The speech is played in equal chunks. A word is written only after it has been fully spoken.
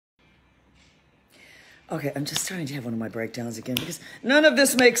Okay, I'm just trying to have one of my breakdowns again because none of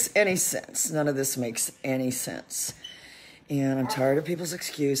this makes any sense. None of this makes any sense. And I'm tired of people's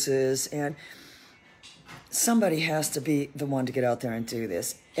excuses. And somebody has to be the one to get out there and do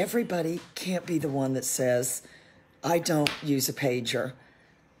this. Everybody can't be the one that says, I don't use a pager.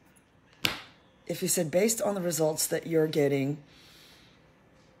 If you said, based on the results that you're getting,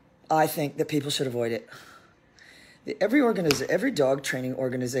 I think that people should avoid it. Every dog training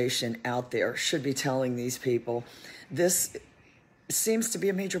organization out there should be telling these people, this seems to be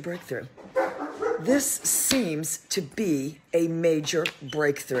a major breakthrough. This seems to be a major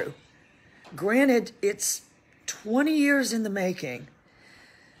breakthrough. Granted, it's 20 years in the making,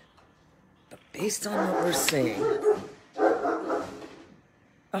 but based on what we're seeing. Oh,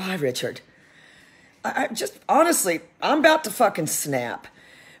 hi, Richard. I just, honestly, I'm about to fucking snap.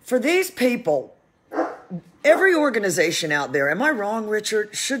 For these people, every organization out there, am I wrong,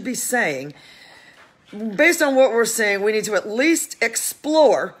 Richard, should be saying, based on what we're seeing, we need to at least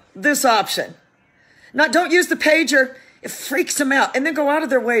explore this option. Not, don't use the pager. It freaks them out. And then go out of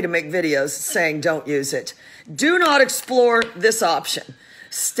their way to make videos saying don't use it. Do not explore this option.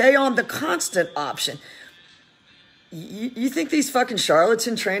 Stay on the constant option. You think these fucking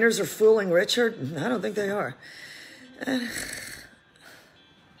charlatan trainers are fooling Richard? I don't think they are.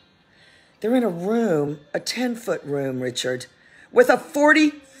 They're in a room, a 10-foot room, Richard, with a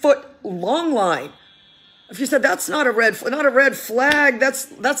 40-foot long line. If you said that's not a red flag,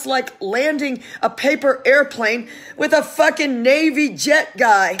 that's like landing a paper airplane with a fucking Navy jet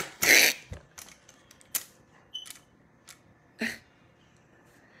guy.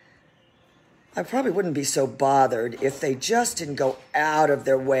 I probably wouldn't be so bothered if they just didn't go out of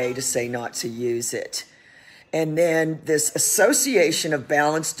their way to say not to use it. And then this association of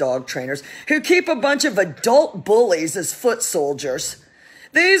balanced dog trainers who keep a bunch of adult bullies as foot soldiers.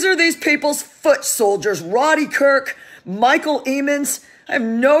 These are these people's foot soldiers. Roddy Kirk, Michael Emmons. I have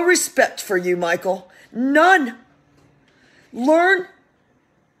no respect for you, Michael. None. Learn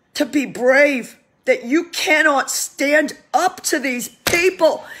to be brave, that you cannot stand up to these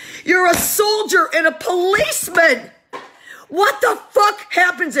people. You're a soldier and a policeman. What the fuck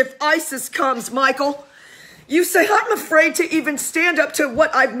happens if ISIS comes, Michael? You say, I'm afraid to even stand up to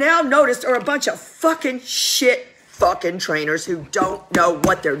what I've now noticed are a bunch of fucking shit fucking trainers who don't know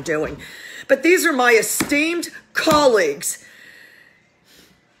what they're doing. But these are my esteemed colleagues.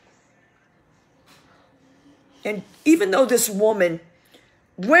 And even though this woman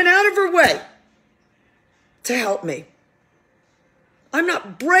went out of her way to help me, I'm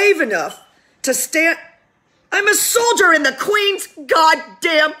not brave enough to stand. I'm a soldier in the Queen's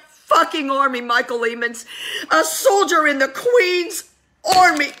goddamn fucking army, Michael Emmons. A soldier in the Queen's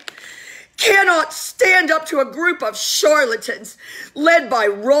army cannot stand up to a group of charlatans led by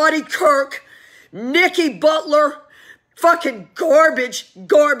Roddy Kirk, Nikki Butler, fucking garbage,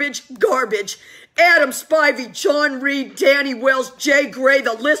 Adam Spivey, John Reed, Danny Wells, Jay Gray,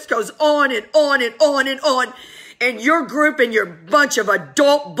 the list goes on and on and on and on. And your group and your bunch of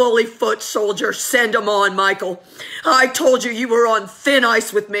adult bully foot soldiers, send them on, Michael. I told you were on thin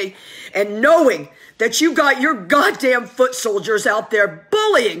ice with me. And knowing that you got your goddamn foot soldiers out there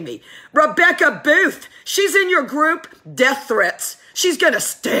bullying me. Rebecca Booth, she's in your group. Death threats. She's gonna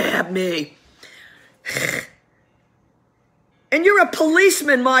stab me. And you're a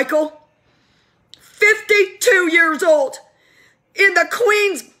policeman, Michael. 52 years old. In the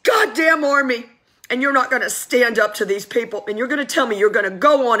Queen's goddamn army. And you're not going to stand up to these people. And you're going to tell me you're going to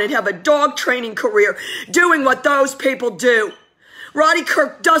go on and have a dog training career doing what those people do. Roddy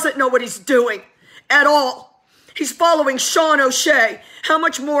Kirk doesn't know what he's doing at all. He's following Sean O'Shea. How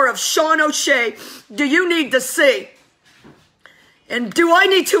much more of Sean O'Shea do you need to see? And do I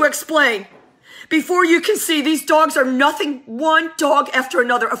need to explain? Before you can see, these dogs are nothing, one dog after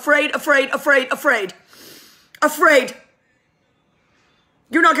another. Afraid.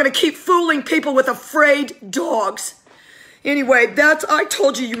 You're not going to keep fooling people with afraid dogs. Anyway, I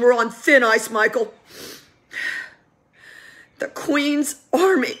told you were on thin ice, Michael. The Queen's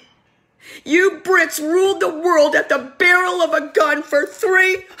army. You Brits ruled the world at the barrel of a gun for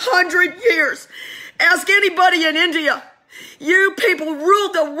 300 years. Ask anybody in India. You people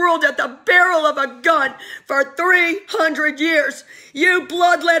ruled the world at the barrel of a gun for 300 years. You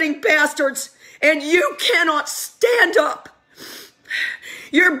bloodletting bastards. And you cannot stand up.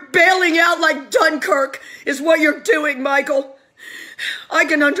 You're bailing out like Dunkirk is what you're doing, Michael. I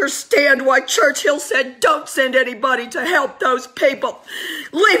can understand why Churchill said don't send anybody to help those people.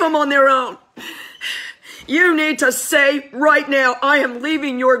 Leave them on their own. You need to say right now, I am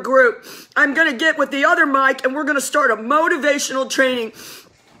leaving your group. I'm going to get with the other Mike and we're going to start a motivational training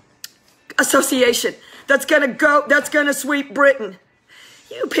association that's gonna sweep Britain.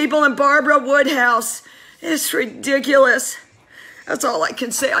 You people in Barbara Woodhouse, it's ridiculous. That's all I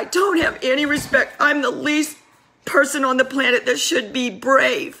can say. I don't have any respect. I'm the least person on the planet that should be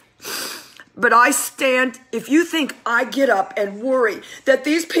brave. But I stand, if you think I get up and worry that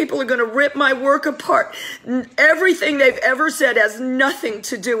these people are going to rip my work apart, everything they've ever said has nothing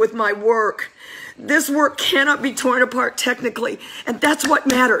to do with my work. This work cannot be torn apart technically, and that's what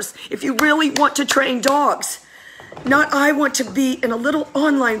matters. If you really want to train dogs, not I want to be in a little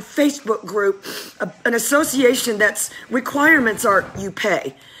online Facebook group, an association that's requirements are you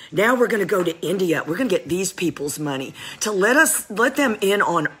pay. Now we're going to go to India. We're going to get these people's money to let them in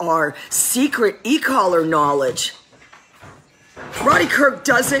on our secret ECOLLAR knowledge. Roddy Kirk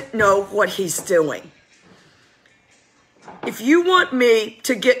doesn't know what he's doing. If you want me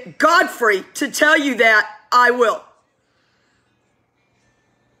to get Godfrey to tell you that, I will.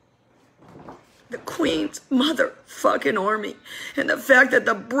 The Queen's motherfucking army and the fact that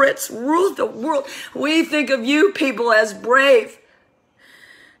the Brits rule the world. We think of you people as brave.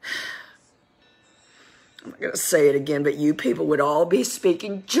 I'm not going to say it again, but you people would all be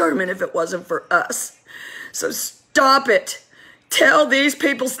speaking German if it wasn't for us. So stop it. Tell these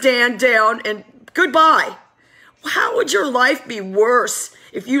people stand down and goodbye. How would your life be worse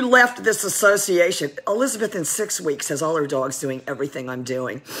if you left this association? Elizabeth in 6 weeks has all her dogs doing everything I'm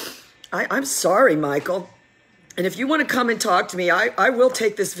doing. I'm sorry, Michael. And if you want to come and talk to me, I will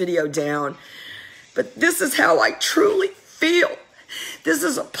take this video down. But this is how I truly feel. This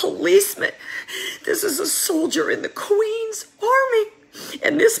is a policeman. This is a soldier in the Queen's army.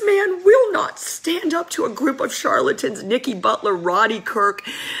 And this man will not stand up to a group of charlatans, Nikki Butler, Roddy Kirk.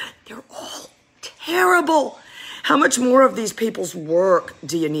 They're all terrible. How much more of these people's work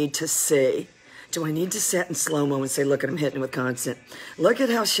do you need to see? Do I need to set in slow-mo and say, look at him hitting with constant? Look at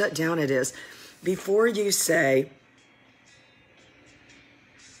how shut down it is. Before you say,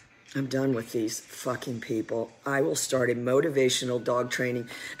 I'm done with these fucking people, I will start a motivational dog training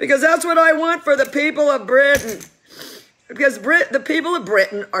because that's what I want for the people of Britain. Because the people of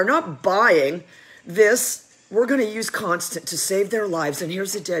Britain are not buying this. We're going to use constant to save their lives, and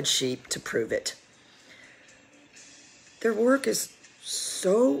here's a dead sheep to prove it. Their work is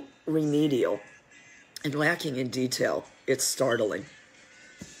so remedial and lacking in detail, it's startling.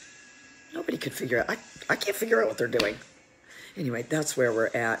 Nobody could figure out. I can't figure out what they're doing. Anyway, that's where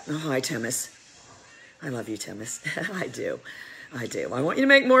we're at. Oh, hi, Temis. I love you, Temis. I do. I do. I want you to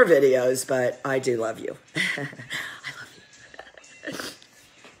make more videos, but I do love you. I love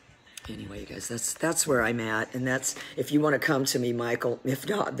you. Anyway, you guys, that's where I'm at. And that's, if you want to come to me, Michael, if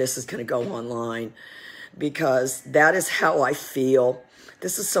not, this is going to go online because that is how I feel.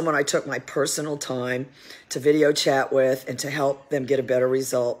 This is someone I took my personal time to video chat with and to help them get a better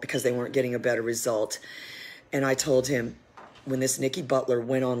result because they weren't getting a better result. And I told him, when this Nikki Butler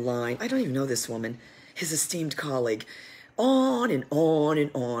went online, I don't even know this woman, his esteemed colleague, on and on and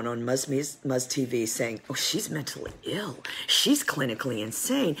on Muzz TV saying, oh, she's mentally ill. She's clinically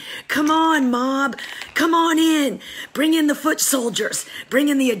insane. Come on, mob. Come on in. Bring in the foot soldiers. Bring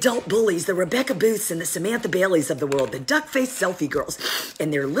in the adult bullies, the Rebecca Booths and the Samantha Baileys of the world, the duck-faced selfie girls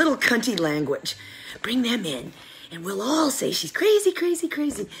and their little cunty language. Bring them in, and we'll all say she's crazy, crazy,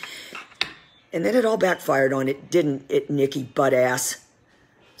 crazy. And then it all backfired on it, didn't it, Nikki butt-ass?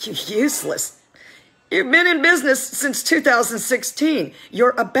 You useless. You've been in business since 2016.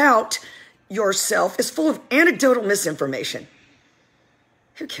 Your about yourself is full of anecdotal misinformation.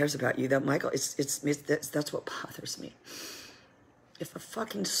 Who cares about you, though, Michael? That's what bothers me. If a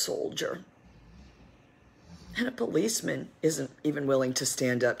fucking soldier and a policeman isn't even willing to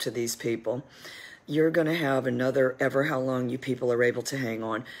stand up to these people, you're going to have another ever how long you people are able to hang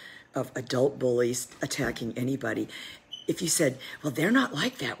on of adult bullies attacking anybody. If you said, well, they're not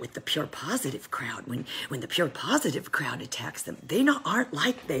like that with the pure positive crowd. When the pure positive crowd attacks them, they aren't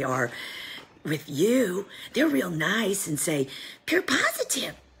like they are with you. They're real nice and say, pure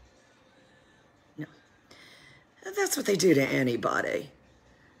positive. No. That's what they do to anybody.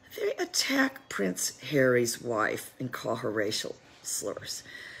 They attack Prince Harry's wife and call her racial slurs.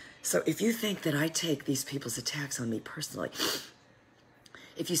 So if you think that I take these people's attacks on me personally,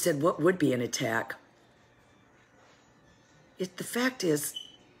 if you said, what would be an attack? The fact is,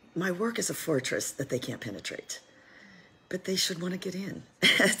 my work is a fortress that they can't penetrate. But they should want to get in.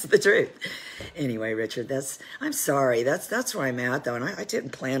 That's the truth. Anyway, Richard, I'm sorry. That's where I'm at, though. And I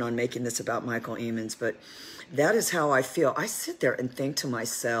didn't plan on making this about Michael Eamons, but that is how I feel. I sit there and think to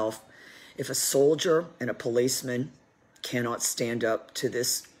myself, if a soldier and a policeman cannot stand up to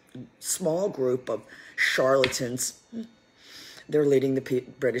this small group of charlatans, they're leading the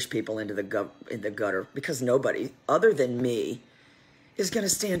British people into the gutter because nobody other than me is going to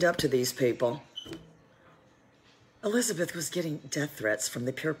stand up to these people. Elizabeth was getting death threats from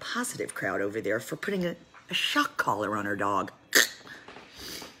the pure positive crowd over there for putting a shock collar on her dog.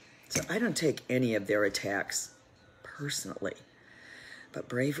 So I don't take any of their attacks personally. But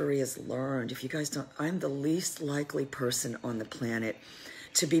bravery is learned. If you guys don't, I'm the least likely person on the planet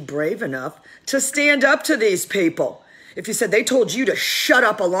to be brave enough to stand up to these people. If you said they told you to shut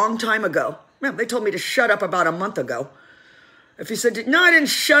up a long time ago, well, they told me to shut up about a month ago. If you said, no, I didn't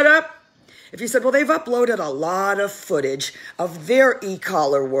shut up. If you said, well, they've uploaded a lot of footage of their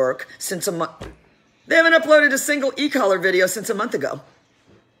ECOLLAR work since a month. They haven't uploaded a single ECOLLAR video since a month ago.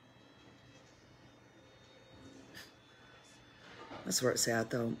 That's where it's at,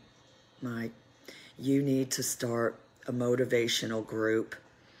 though, Mike. You need to start a motivational group.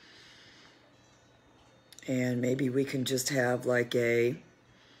 And maybe we can just have like a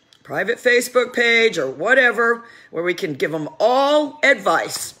private Facebook page or whatever where we can give them all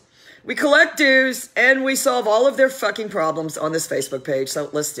advice. We collect dues and we solve all of their fucking problems on this Facebook page.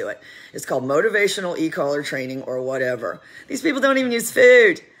 So let's do it. It's called Motivational ECOLLAR Training or whatever. These people don't even use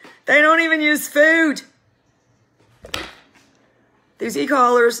food. They don't even use food. These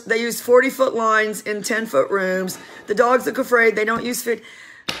ECOLLARs, they use 40-foot lines in 10-foot rooms. The dogs look afraid. They don't use food.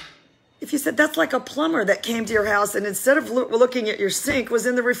 If you said that's like a plumber that came to your house and instead of looking at your sink was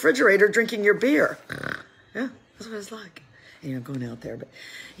in the refrigerator drinking your beer. Yeah, that's what it's like. You know, going out there, but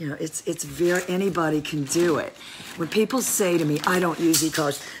you know, it's very, anybody can do it. When people say to me, I don't use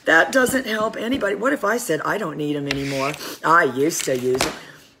e-collars, that doesn't help anybody. What if I said, I don't need them anymore? I used to use them.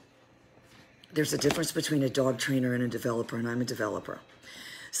 There's a difference between a dog trainer and a developer, and I'm a developer.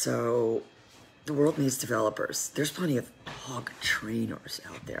 So the world needs developers. There's plenty of dog trainers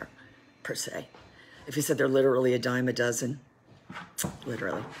out there, per se. If you said they're literally a dime a dozen,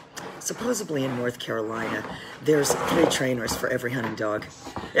 literally. Supposedly in North Carolina, there's 3 trainers for every hunting dog.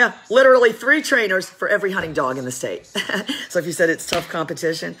 Yeah, literally 3 trainers for every hunting dog in the state. So if you said it's tough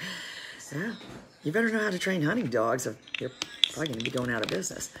competition, yeah, you better know how to train hunting dogs or you're probably going to be going out of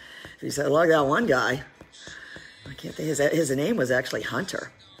business. If you said, look, that one guy, I can't think, his name was actually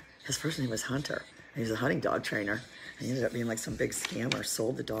Hunter. His first name was Hunter. He was a hunting dog trainer. He ended up being like some big scammer,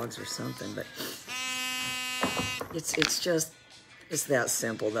 sold the dogs or something. But it's that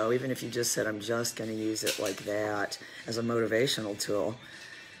simple, though. Even if you just said, I'm just going to use it like that as a motivational tool.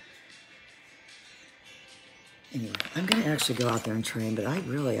 Anyway, I'm going to actually go out there and train, but I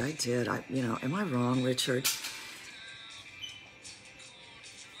did. You know, am I wrong, Richard?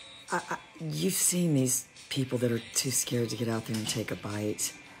 You've seen these people that are too scared to get out there and take a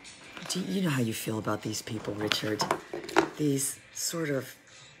bite. You know how you feel about these people, Richard? These sort of,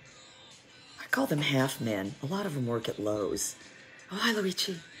 I call them half men. A lot of them work at Lowe's. Oh, hi,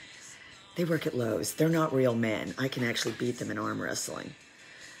 Luigi. They work at Lowe's. They're not real men. I can actually beat them in arm wrestling.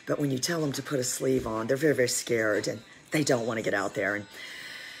 But when you tell them to put a sleeve on, they're very, very scared, and they don't want to get out there. And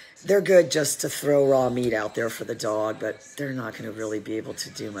they're good just to throw raw meat out there for the dog, but they're not going to really be able to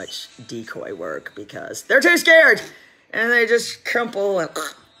do much decoy work because they're too scared, and they just crumple. And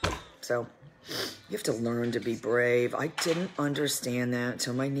so you have to learn to be brave. I didn't understand that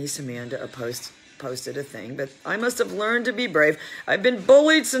until my niece Amanda posted a thing, but I must have learned to be brave. I've been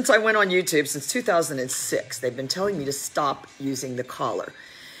bullied since I went on YouTube, since 2006. They've been telling me to stop using the collar.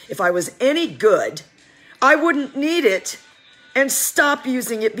 If I was any good, I wouldn't need it and stop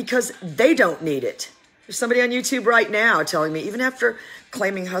using it because they don't need it. There's somebody on YouTube right now telling me, even after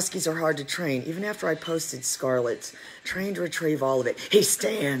claiming Huskies are hard to train, even after I posted Scarlett's, trained to retrieve all of it, he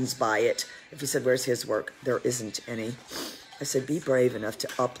stands by it. If he said, where's his work? There isn't any. I said, be brave enough to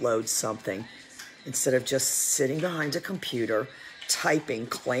upload something instead of just sitting behind a computer, typing,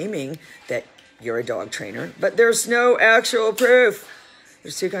 claiming that you're a dog trainer, but there's no actual proof.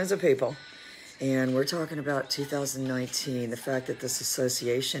 There's 2 kinds of people. And we're talking about 2019, the fact that this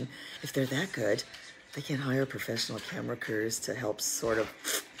association, if they're that good, they can hire professional camera crews to help sort of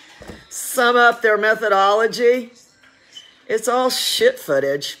sum up their methodology. It's all shit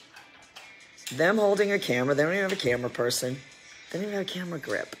footage. Them holding a camera, they don't even have a camera person. They don't even have a camera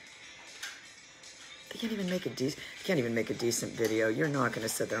grip. They can't even make a decent video. You're not going to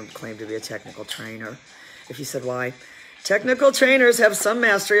sit there and claim to be a technical trainer. If you said, why? Technical trainers have some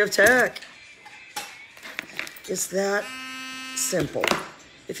mastery of tech. It's that simple.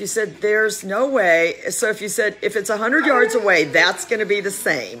 If you said there's no way, so if you said if it's 100 yards away, that's going to be the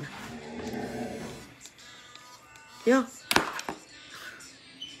same. Yeah.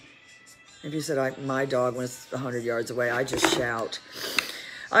 If you said my dog was 100 yards away, I just shout.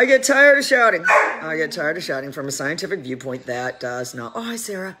 I get tired of shouting. I get tired of shouting from a scientific viewpoint. That does not. Oh, hi,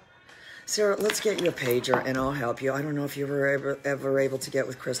 Sarah. Sarah, let's get you a pager, and I'll help you. I don't know if you were ever able to get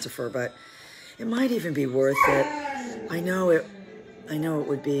with Christopher, but it might even be worth it. I know it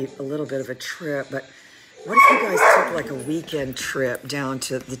would be a little bit of a trip, but what if you guys took like a weekend trip down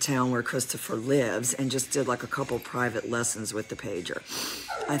to the town where Christopher lives and just did like a couple private lessons with the pager?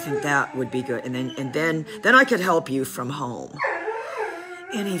 I think that would be good. And then I could help you from home.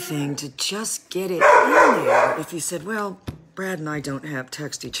 Anything to just get it in there. If you said, well, Brad and I don't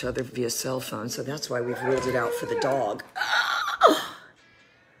text each other via cell phone, so that's why we've ruled it out for the dog.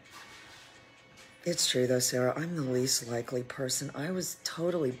 It's true, though, Sarah. I'm the least likely person. I was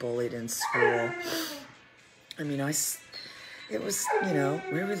totally bullied in school. I mean, it was, you know,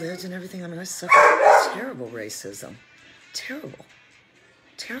 where we lived and everything. I mean, I suffered terrible racism. Terrible.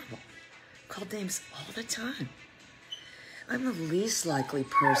 Terrible. Called names all the time. I'm the least likely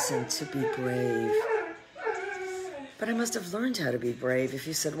person to be brave. But I must have learned how to be brave. If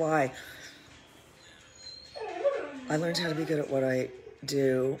you said, why? I learned how to be good at what I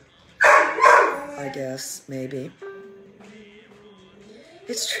do. I guess, maybe.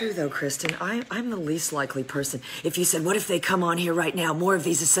 It's true, though, Kristen. I'm the least likely person. If you said, what if they come on here right now, more of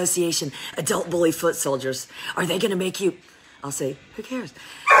these association adult bully foot soldiers, are they going to make you... I'll say, who cares?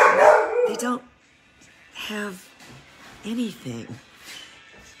 They don't have anything.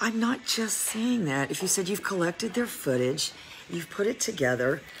 I'm not just saying that. If you said you've collected their footage, you've put it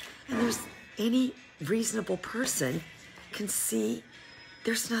together, and there's any reasonable person can see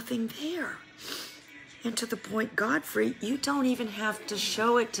there's nothing there. And to the point, Godfrey, you don't even have to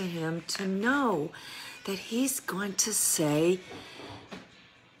show it to him to know that he's going to say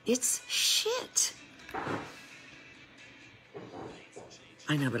it's shit.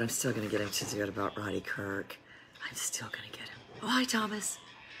 I know, but I'm still going to get him to do it about Roddy Kirk. I'm still going to get him. Oh, hi, Thomas.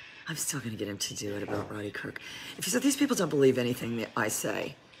 I'm still going to get him to do it about Roddy Kirk. If you said these people don't believe anything that I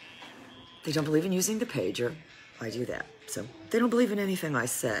say, they don't believe in using the pager, I do that. So they don't believe in anything I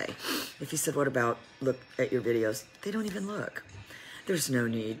say. If you said, what about look at your videos? They don't even look. There's no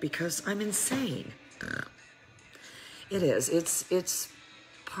need because I'm insane. It is. It's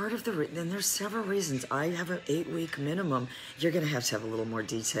part of the, and there's several reasons. I have an 8-week minimum. You're going to have a little more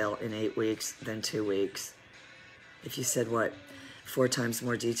detail in 8 weeks than 2 weeks. If you said, what, 4 times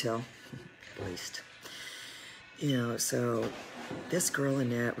more detail? At least. You know, so this girl,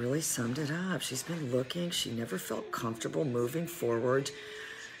 Annette, really summed it up. She's been looking. She never felt comfortable moving forward.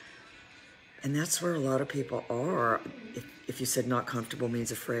 And that's where a lot of people are. If you said not comfortable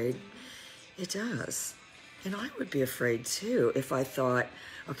means afraid, it does. And I would be afraid too if I thought,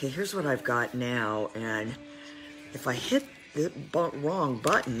 okay, here's what I've got now, and if I hit the wrong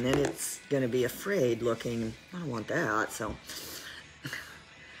button, then it's going to be afraid looking. I don't want that. So,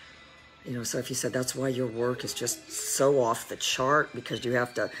 you know, so if you said that's why your work is just so off the chart because you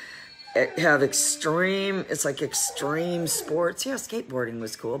have to have extreme, it's like extreme sports. Yeah, skateboarding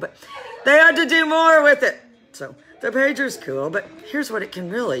was cool, but they had to do more with it. So the pager's cool, but here's what it can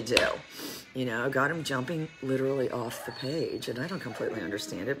really do. You know, got him jumping literally off the page, and I don't completely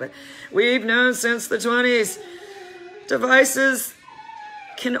understand it, but we've known since the 20s, devices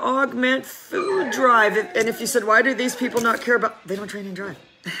can augment food drive. And if you said, why do these people not care about, they don't train and drive.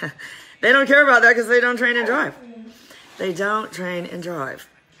 They don't care about that because they don't train and drive. They don't train and drive.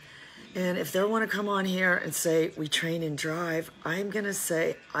 And if they want to come on here and say, we train and drive, I'm going to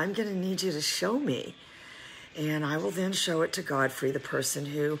say, I'm going to need you to show me. And I will then show it to Godfrey, the person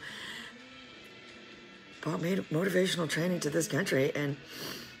who brought motivational training to this country, and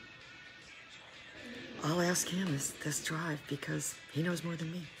I'll ask him this drive because he knows more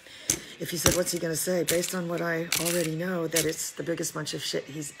than me. If he said, what's he going to say? Based on what I already know, that it's the biggest bunch of shit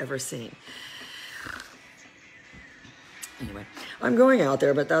he's ever seen. Anyway, I'm going out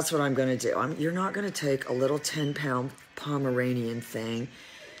there, but that's what I'm going to do. You're not going to take a little 10-pound Pomeranian thing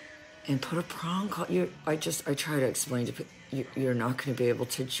and put a prong collar. I try to explain to people, you're not going to be able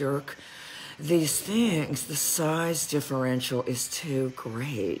to jerk these things. The size differential is too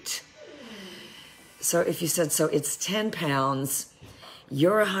great. So if you said, so it's 10 pounds,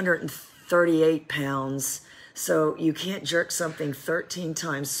 you're 138 pounds, so you can't jerk something 13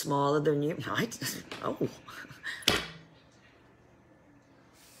 times smaller than you. Oh.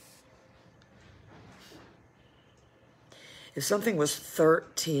 If something was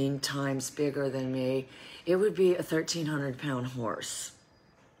 13 times bigger than me, it would be a 1,300-pound horse.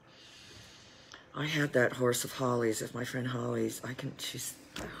 I had that horse of Holly's, if my friend Holly's, I hope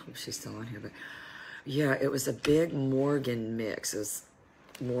she's still on here, but yeah, it was a big Morgan mix. It was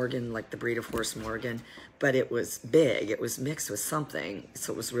Morgan, like the breed of horse Morgan, but it was big. It was mixed with something,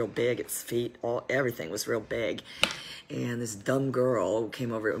 so it was real big. Its feet, everything was real big. And this dumb girl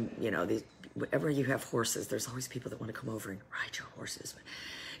came over, you know, whenever you have horses, there's always people that want to come over and ride your horses.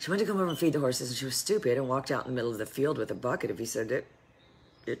 She wanted to come over and feed the horses, and she was stupid and walked out in the middle of the field with a bucket. If he said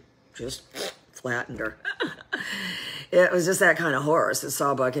it just flattened her. It was just that kind of horse. It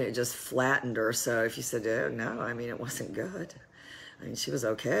saw a bucket, it just flattened her. So if you said, no, I mean, it wasn't good. I mean, she was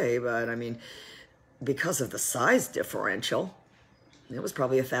okay, but I mean, because of the size differential, it was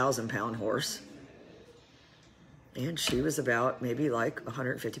probably a 1,000-pound horse. And she was about maybe like a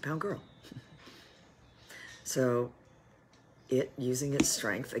 150-pound girl. So it using its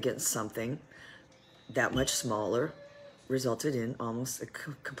strength against something that much smaller resulted in almost a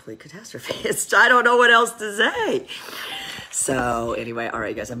complete catastrophe. I don't know what else to say. So anyway, all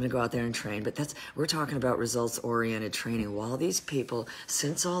right, guys, I'm going to go out there and train. But we're talking about results-oriented training. While these people,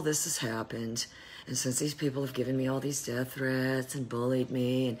 since all this has happened, and since these people have given me all these death threats and bullied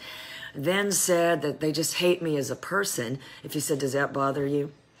me, and then said that they just hate me as a person, if you said, does that bother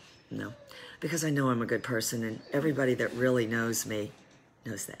you? No, because I know I'm a good person, and everybody that really knows me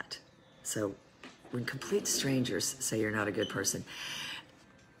knows that. So when complete strangers say you're not a good person,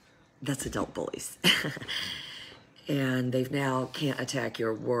 that's adult bullies. And they've now can't attack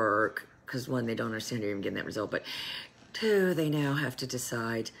your work because, one, they don't understand you're even getting that result, but two, they now have to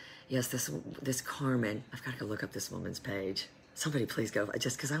decide, yes, this Carmen, I've got to go look up this woman's page. Somebody please go,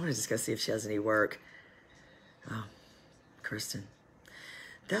 just because I want to just go see if she has any work. Oh, Kristen.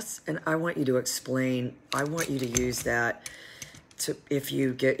 And I want you to explain, I want you to use that to, if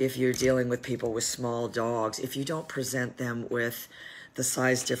you're dealing with people with small dogs, if you don't present them with the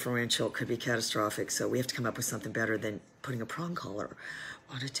size differential, it could be catastrophic. So we have to come up with something better than putting a prong collar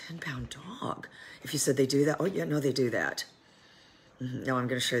on a 10-pound dog. If you said they do that, oh yeah, no, they do that. No, I'm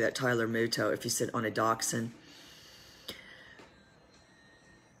going to show you that Tyler Muto. If you said on a dachshund,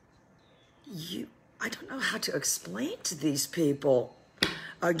 I don't know how to explain to these people.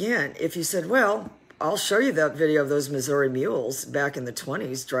 Again, if you said, well, I'll show you that video of those Missouri mules back in the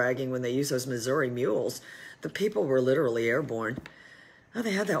 20s dragging when they used those Missouri mules. The people were literally airborne. Oh,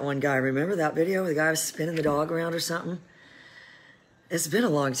 they had that one guy. Remember that video? The guy was spinning the dog around or something? It's been a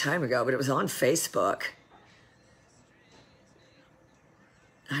long time ago, but it was on Facebook.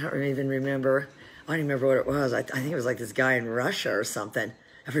 I don't even remember. I don't remember what it was. I think it was like this guy in Russia or something.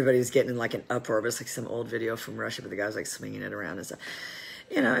 Everybody was getting in like an uproar. It was like some old video from Russia, but the guy was like swinging it around and stuff.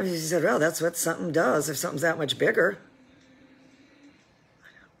 You know, he said, well, that's what something does if something's that much bigger.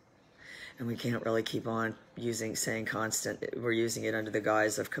 And we can't really keep on saying constant. We're using it under the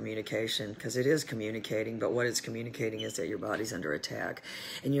guise of communication because it is communicating, but what it's communicating is that your body's under attack.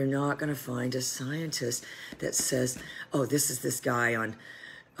 And you're not going to find a scientist that says, oh, this is this guy on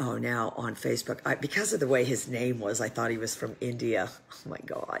Facebook. Because of the way his name was, I thought he was from India. Oh, my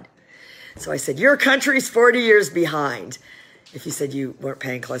God. So I said, your country's 40 years behind. If you said you weren't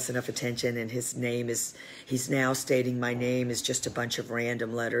paying close enough attention and his name is, he's now stating my name is just a bunch of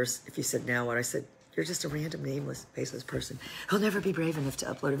random letters. If you said now what I said, you're just a random nameless, faceless person. He'll never be brave enough to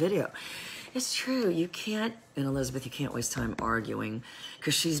upload a video. It's true. You can't, and Elizabeth, you can't waste time arguing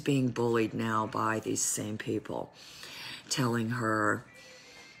because she's being bullied now by these same people telling her,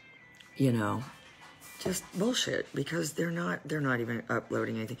 you know, just bullshit because they're not even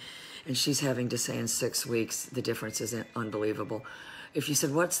uploading anything. And she's having to say in 6 weeks, the difference isn't unbelievable. If you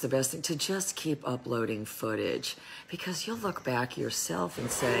said, what's the best thing? To just keep uploading footage because you'll look back yourself and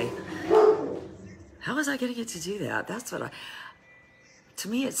say, how was I going to get to do that? That's what to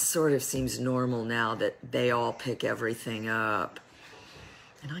me, it sort of seems normal now that they all pick everything up.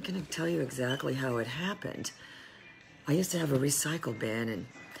 And I can tell you exactly how it happened. I used to have a recycle bin and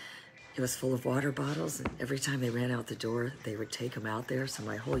it was full of water bottles, and every time they ran out the door, they would take them out there, so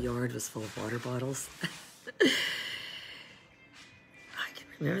my whole yard was full of water bottles. I can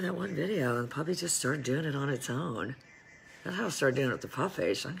remember that one video, and the puppy just started doing it on its own. That's how I started doing it with the pup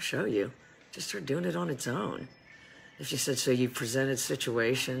age. I can show you. Just started doing it on its own. If you said, so you presented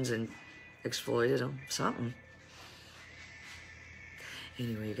situations and exploited them, something.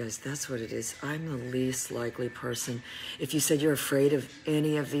 Anyway, you guys, that's what it is. I'm the least likely person. If you said you're afraid of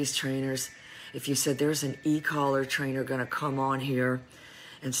any of these trainers, if you said there's an e-collar trainer going to come on here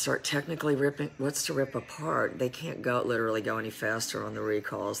and start technically ripping, what's to rip apart? They can't literally go any faster on the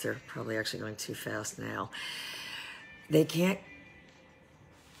recalls. They're probably actually going too fast now. They can't.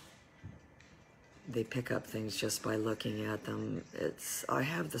 They pick up things just by looking at them. I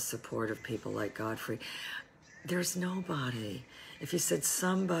have the support of people like Godfrey. There's nobody. If you said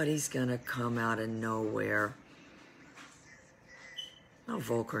somebody's going to come out of nowhere, Oh,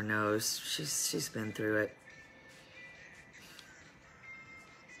 Volker knows. She's been through it.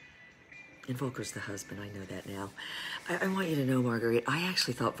 And Volker's the husband. I know that now. I want you to know, Marguerite, I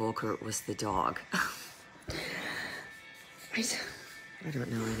actually thought Volker was the dog. I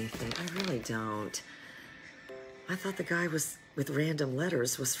don't know anything. I really don't. I thought the guy was with random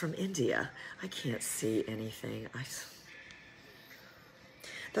letters was from India. I can't see anything.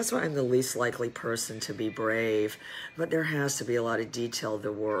 That's why I'm the least likely person to be brave. But there has to be a lot of detail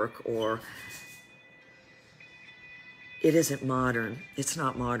to work, or it isn't modern. It's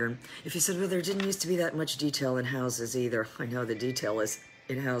not modern. If you said, well, there didn't used to be that much detail in houses either. I know the detail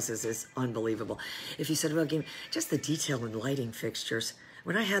in houses is unbelievable. If you said, well, just the detail in lighting fixtures.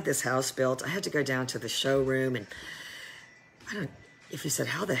 When I had this house built, I had to go down to the showroom, and if you said,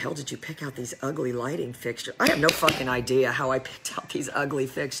 how the hell did you pick out these ugly lighting fixtures? I have no fucking idea how I picked out these ugly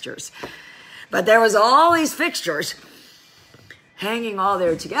fixtures. But there was all these fixtures hanging all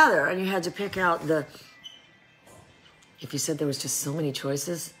there together, and you had to pick out if you said there was just so many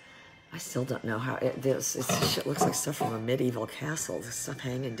choices, I still don't know how this shit looks like stuff from a medieval castle. This stuff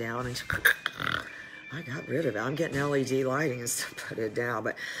hanging down, and I got rid of it. I'm getting LED lighting and stuff, put it down.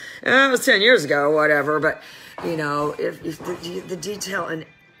 But it was 10 years ago or whatever. But, you know, if the detail, and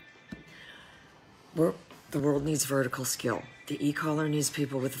the world needs vertical skill. The ECOLLAR needs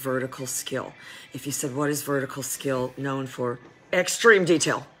people with vertical skill. If you said, what is vertical skill known for? Extreme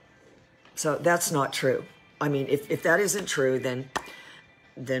detail. So that's not true. I mean, if that isn't true,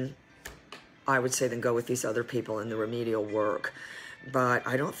 then I would say then go with these other people in the remedial work. But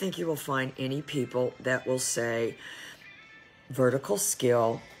I don't think you will find any people that will say vertical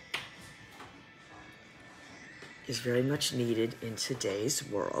skill is very much needed in today's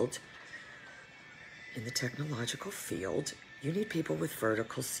world. In the technological field, you need people with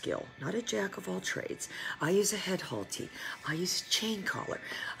vertical skill, not a jack of all trades. I use a head halty. I use a chain collar.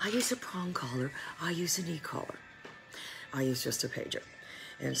 I use a prong collar. I use an e-collar. I use just a pager.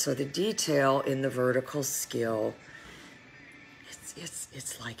 And so the detail in the vertical skill,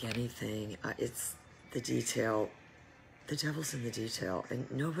 it's like anything. It's the detail. The devil's in the detail.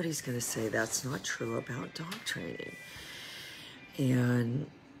 And nobody's going to say that's not true about dog training. And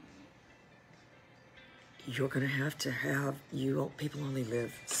you're going to have people only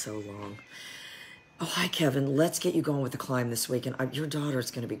live so long. Oh, hi, Kevin. Let's get you going with the climb this weekend. Your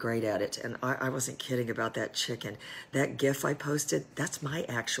daughter's going to be great at it. And I wasn't kidding about that chicken. That GIF I posted, that's my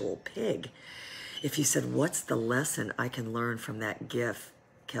actual pig. If you said, what's the lesson I can learn from that GIF,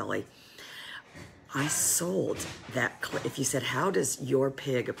 Kelly? I sold that clip. If you said, how does your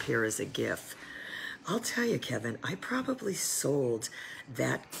pig appear as a GIF? I'll tell you, Kevin, I probably sold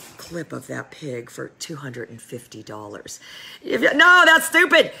that clip of that pig for $250. No, that's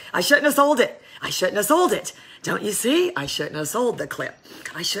stupid. I shouldn't have sold it. I shouldn't have sold it. Don't you see? I shouldn't have sold the clip.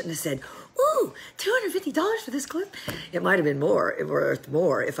 I shouldn't have said, ooh, $250 for this clip. It might have been worth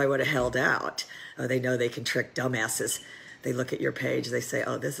more if I would have held out. Oh, they know they can trick dumbasses. They look at your page. They say,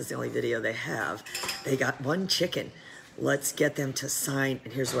 oh, this is the only video they have. They got one chicken. Let's get them to sign.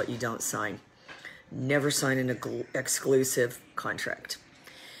 And here's what you don't sign. Never sign an exclusive contract.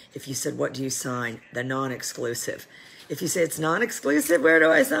 If you said, what do you sign? The non-exclusive. If you say it's non-exclusive, where do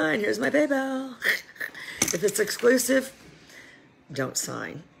I sign? Here's my PayPal. If it's exclusive, don't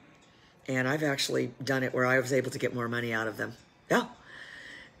sign. And I've actually done it where I was able to get more money out of them. Yeah.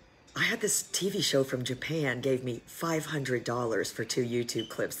 I had this TV show from Japan, gave me $500 for 2 YouTube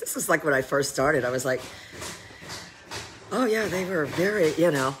clips. This is like when I first started. I was like, oh yeah, they were very,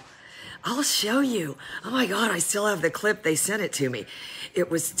 I'll show you. Oh my God, I still have the clip. They sent it to me. It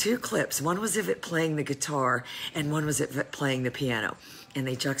was 2 clips. One was of it playing the guitar and one was of it playing the piano. And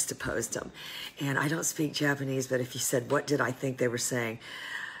they juxtaposed them. And I don't speak Japanese, but if you said, what did I think they were saying?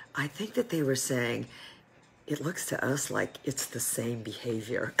 I think that they were saying, it looks to us like it's the same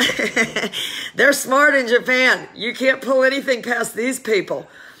behavior. They're smart in Japan. You can't pull anything past these people.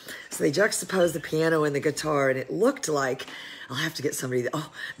 So they juxtaposed the piano and the guitar, and it looked like, I'll have to get somebody that,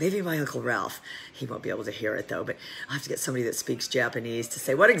 maybe my Uncle Ralph. He won't be able to hear it though, but I'll have to get somebody that speaks Japanese to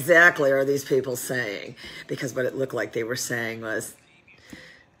say, what exactly are these people saying? Because what it looked like they were saying was,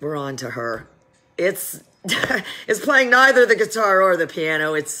 we're on to her. It's playing neither the guitar or the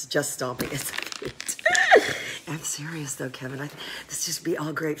piano. It's just stomping its feet. I'm serious though, Kevin. This just be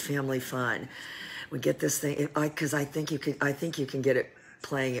all great family fun. We get this thing, because I think you can get it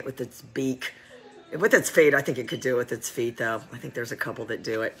playing it with its beak. With its feet, I think it could do it with its feet, though. I think there's a couple that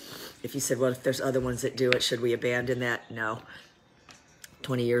do it. If you said, well, if there's other ones that do it, should we abandon that? No.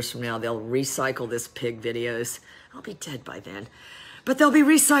 20 years from now, they'll recycle this pig videos. I'll be dead by then. But they'll be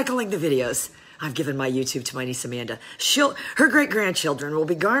recycling the videos. I've given my YouTube to my niece Amanda. Her great-grandchildren will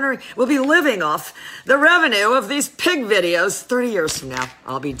be living off the revenue of these pig videos 30 years from now.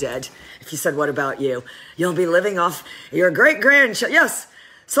 I'll be dead. If you said, what about you? You'll be living off your great-grandchildren. Yes,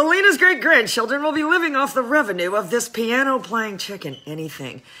 Selena's great-grandchildren will be living off the revenue of this piano-playing chicken.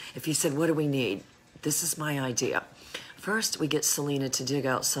 Anything. If you said, what do we need? This is my idea. First, we get Selena to dig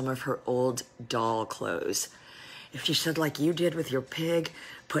out some of her old doll clothes. If you said, like you did with your pig,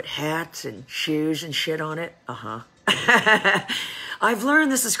 put hats and shoes and shit on it, I've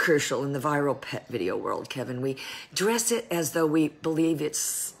learned this is crucial in the viral pet video world, Kevin. We dress it as though we believe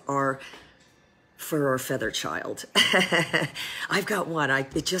it's our fur or feather child. I've got one.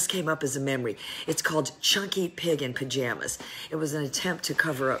 It just came up as a memory. It's called Chunky Pig in Pajamas. It was an attempt to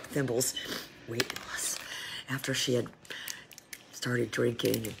cover up Thimble's weight loss. After she had started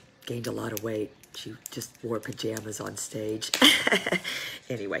drinking and gained a lot of weight, she just wore pajamas on stage.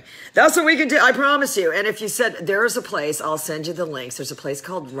 Anyway, that's what we can do. I promise you. And if you said, there's a place, I'll send you the links. There's a place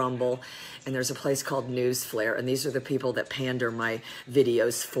called Rumble, and there's a place called Newsflare. And these are the people that pander my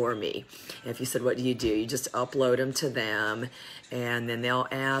videos for me. And if you said, what do? You just upload them to them, and then they'll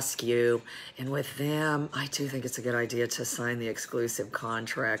ask you. And with them, I do think it's a good idea to sign the exclusive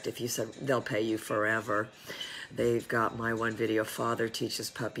contract. If you said, they'll pay you forever. They've got my one video, Father Teaches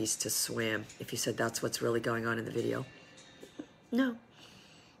Puppies to Swim. If you said that's what's really going on in the video. No,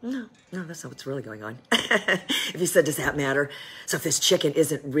 that's not what's really going on. If you said, does that matter? So if this chicken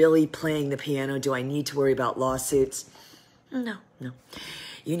isn't really playing the piano, do I need to worry about lawsuits? No.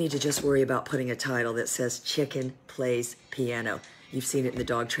 You need to just worry about putting a title that says chicken plays piano. You've seen it in the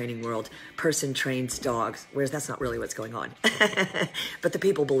dog training world. Person trains dogs, whereas that's not really what's going on. But the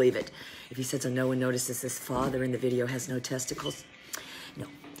people believe it. If you said, so no one notices this father in the video has no testicles. No,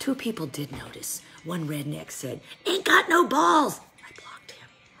 2 people did notice. One redneck said, ain't got no balls. I blocked him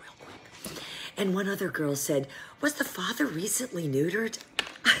real quick. And one other girl said, was the father recently neutered?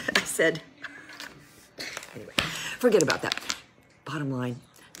 I said, anyway, forget about that. Bottom line,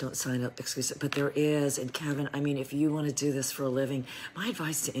 don't sign up exclusive, but there is, and Kevin, I mean, if you want to do this for a living, my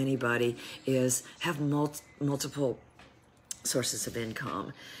advice to anybody is have multiple sources of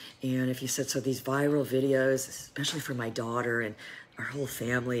income. And if you said, so these viral videos, especially for my daughter and our whole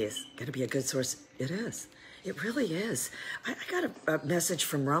family, is going to be a good source, it is. It really is. I got a message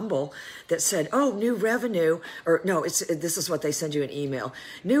from Rumble that said, oh, new revenue, or no, this is what they send you an email.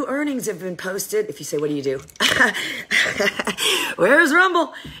 New earnings have been posted. If you say, what do you do? Where's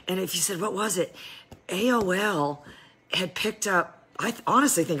Rumble? And if you said, what was it? AOL had picked up, I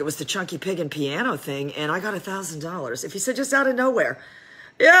honestly think it was the Chunky Pig and Piano thing, and I got $1,000. If you said, just out of nowhere.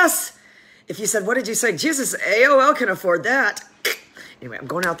 Yes. If you said, what did you say? Jesus, AOL can afford that. Anyway, I'm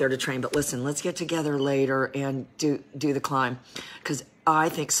going out there to train, but listen, let's get together later and do the climb, because I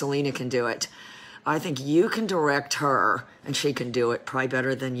think Selena can do it. I think you can direct her, and she can do it probably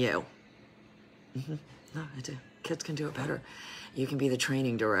better than you. No, I do. Kids can do it better. You can be the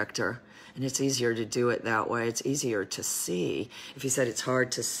training director, and it's easier to do it that way. It's easier to see. If you said it's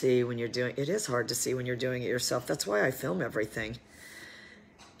hard to see when you're doing it, is hard to see when you're doing it yourself. That's why I film everything.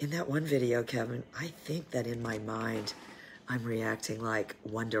 In that one video, Kevin, I think that in my mind, I'm reacting like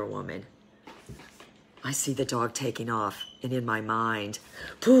Wonder Woman. I see the dog taking off, and in my mind,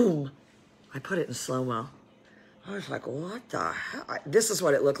 boom, I put it in slow-mo. I was like, what the hell? This is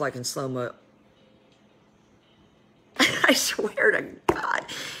what it looked like in slow-mo. I swear to God,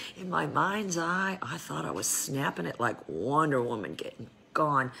 in my mind's eye, I thought I was snapping it like Wonder Woman getting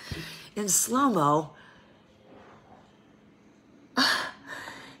gone. In slow-mo,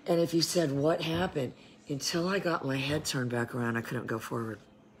 and if you said, what happened? Until I got my head turned back around, I couldn't go forward.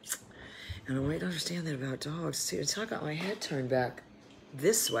 And I want to understand that about dogs, too. Until I got my head turned back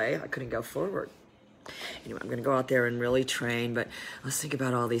this way, I couldn't go forward. Anyway, I'm going to go out there and really train, but let's think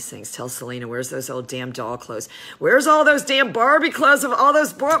about all these things. Tell Selena, where's those old damn doll clothes? Where's all those damn Barbie clothes of all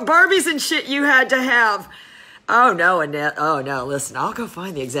those Barbies and shit you had to have? Oh, no, Annette. Oh, no, listen, I'll go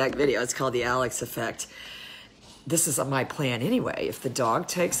find the exact video. It's called The Alex Effect. This is my plan anyway. If the dog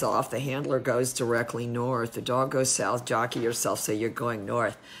takes off, the handler goes directly north. The dog goes south, jockey yourself so you're going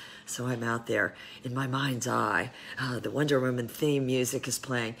north. So I'm out there in my mind's eye. The Wonder Woman theme music is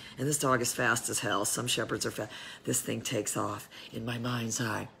playing, and this dog is fast as hell. Some shepherds are fast. This thing takes off in my mind's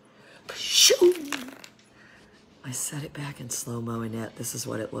eye. I set it back in slow-mo, Annette. This is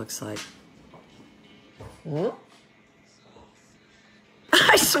what it looks like.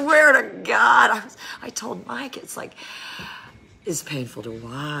 I swear to God, I told Mike, it's like, it's painful to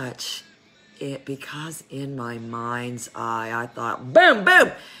watch it because in my mind's eye, I thought, boom,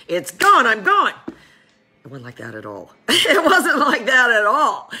 boom, it's gone, I'm gone. It wasn't like that at all. It wasn't like that at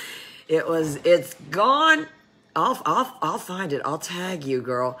all. It's gone. I'll find it. I'll tag you,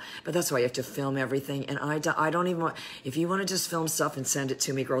 girl. But that's why you have to film everything. And I don't even want, if you want to just film stuff and send it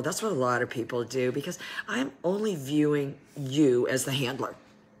to me, girl, that's what a lot of people do, because I'm only viewing you as the handler.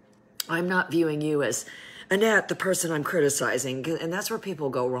 I'm not viewing you as Annette, the person I'm criticizing. And that's where people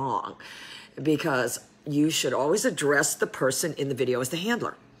go wrong, because you should always address the person in the video as the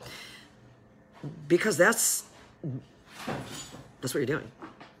handler, because that's what you're doing.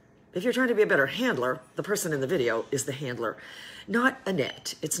 If you're trying to be a better handler, the person in the video is the handler, not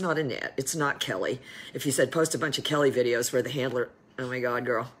Annette. It's not Annette. It's not Kelly. If you said post a bunch of Kelly videos where the handler, oh my God,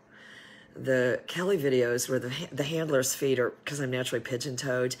 girl. The Kelly videos where the handler's feet are, because I'm naturally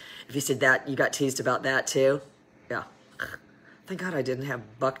pigeon-toed. If you said that, you got teased about that too. Yeah. Thank God I didn't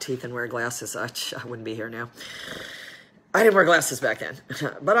have buck teeth and wear glasses. I wouldn't be here now. I didn't wear glasses back then,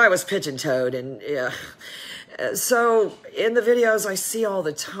 but I was pigeon-toed, and yeah. So in the videos, I see all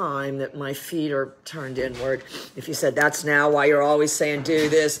the time that my feet are turned inward. If you said that's now why you're always saying do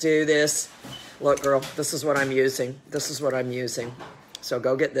this, do this. Look, girl, this is what I'm using. This is what I'm using. So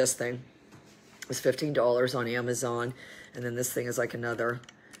go get this thing. It's $15 on Amazon. And then this thing is like another.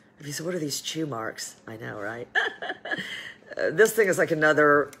 If you said, what are these chew marks? I know, right? This thing is like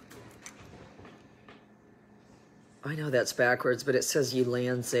another. I know that's backwards, but it says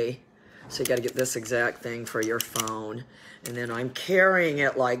Ulanzi. So you got to get this exact thing for your phone. And then I'm carrying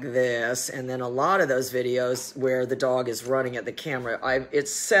it like this. And then a lot of those videos where the dog is running at the camera,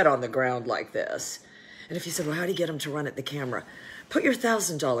 it's set on the ground like this. And if you said, well, how do you get them to run at the camera? Put your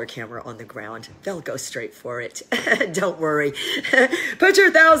 $1,000 camera on the ground. They'll go straight for it. Don't worry. Put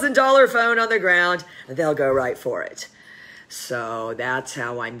your $1,000 phone on the ground. They'll go right for it. So that's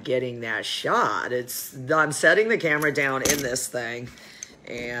how I'm getting that shot. I'm setting the camera down in this thing,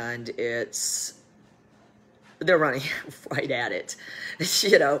 and they're running right at it.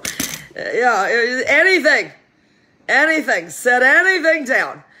 You know, yeah, anything, set anything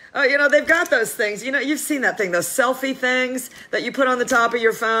down. Oh, you know, they've got those things. You know, you've seen that thing, those selfie things that you put on the top of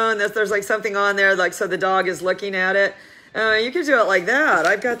your phone. There's like something on there, like so the dog is looking at it. You could do it like that.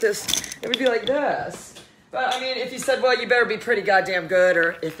 I've got this. It would be like this. But, I mean, if you said, well, you better be pretty goddamn good,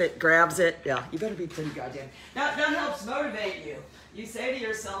 or if it grabs it, yeah, you better be pretty goddamn. That helps motivate you. You say to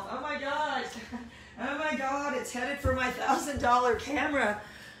yourself, oh, my God, it's headed for my $1,000 camera.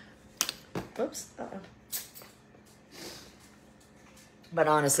 Oops. But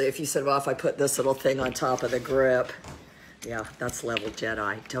honestly, if you said, well, if I put this little thing on top of the grip, yeah, that's level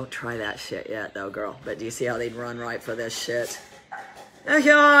Jedi. Don't try that shit yet, though, girl. But do you see how they'd run right for this shit? Oh,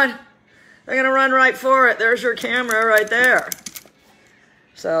 come on. They're going to run right for it. There's your camera right there.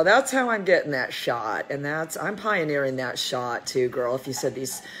 So that's how I'm getting that shot. And I'm pioneering that shot too, girl. If you said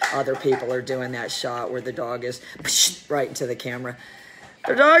these other people are doing that shot where the dog is right into the camera.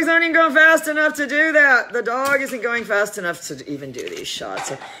 The dogs aren't even going fast enough to do that. The dog isn't going fast enough to even do these shots.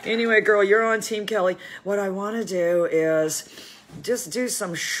 So anyway, girl, you're on Team Kelly. What I want to do is just do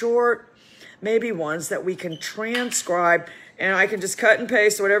some short, maybe ones that we can transcribe, and I can just cut and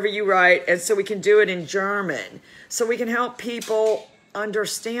paste whatever you write, and so we can do it in German. So we can help people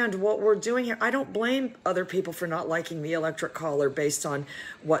understand what we're doing here. I don't blame other people for not liking the electric collar based on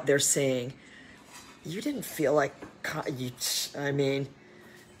what they're seeing. You didn't feel like,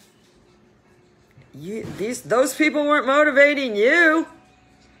 those people weren't motivating you.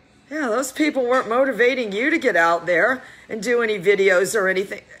 Yeah, those people weren't motivating you to get out there and do any videos or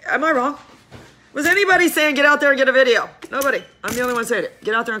anything. Am I wrong? Was anybody saying get out there and get a video? Nobody. I'm the only one saying it.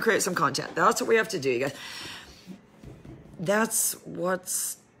 Get out there and create some content. That's what we have to do, you guys. That's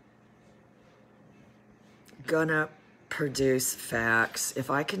what's gonna produce facts. If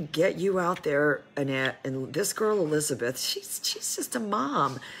I can get you out there, Annette, and this girl Elizabeth, she's just a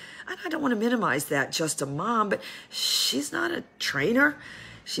mom. And I don't want to minimize that, just a mom, but she's not a trainer.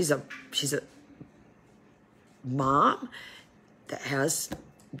 She's a mom that has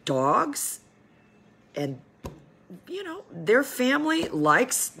dogs, and you know, their family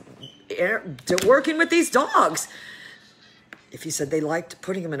likes working with these dogs. If you said they liked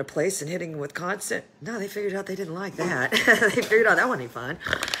putting them in a place and hitting them with constant, no, they figured out they didn't like that. They figured out that wasn't fun.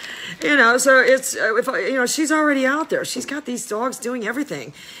 You know, so it's, she's already out there. She's got these dogs doing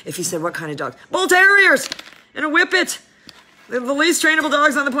everything. If you said, what kind of dogs? Bull Terriers and a Whippet. They're the least trainable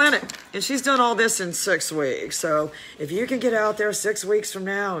dogs on the planet. And she's done all this in 6 weeks. So if you can get out there 6 weeks from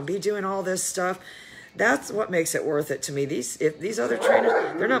now and be doing all this stuff, that's what makes it worth it to me. These other trainers,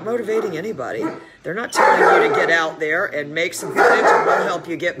 they're not motivating anybody. They're not telling you to get out there and make some footage and we'll help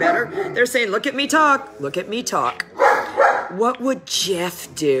you get better. They're saying, look at me talk. Look at me talk. What would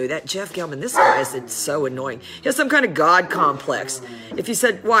Jeff do? That Jeff Gelman, this guy is so annoying. He has some kind of God complex. If you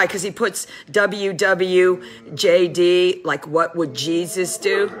said, why? Because he puts WWJD, like what would Jesus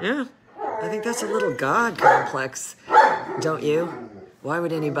do? Yeah, I think that's a little God complex, don't you? Why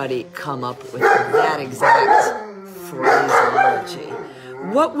would anybody come up with that exact phraseology?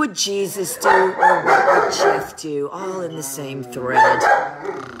 What would Jesus do or what would Jeff do? All in the same thread.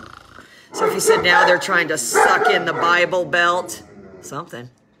 So if you said now they're trying to suck in the Bible Belt, something.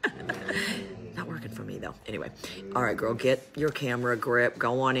 Not working for me though. Anyway, all right, girl, get your camera grip.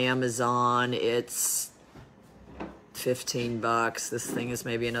 Go on Amazon. It's $15. This thing is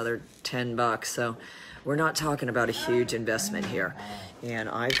maybe another $10. So we're not talking about a huge investment here. And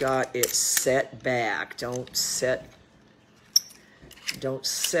I've got it set back. Don't set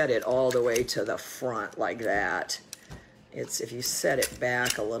it all the way to the front like that. It's if you set it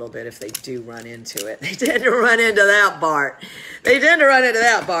back a little bit, if they do run into it. They tend to run into that part. Then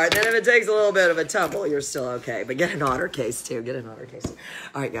if it takes a little bit of a tumble, you're still okay. But get an otter case too. Get an otter case.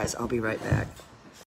 All right, guys, I'll be right back.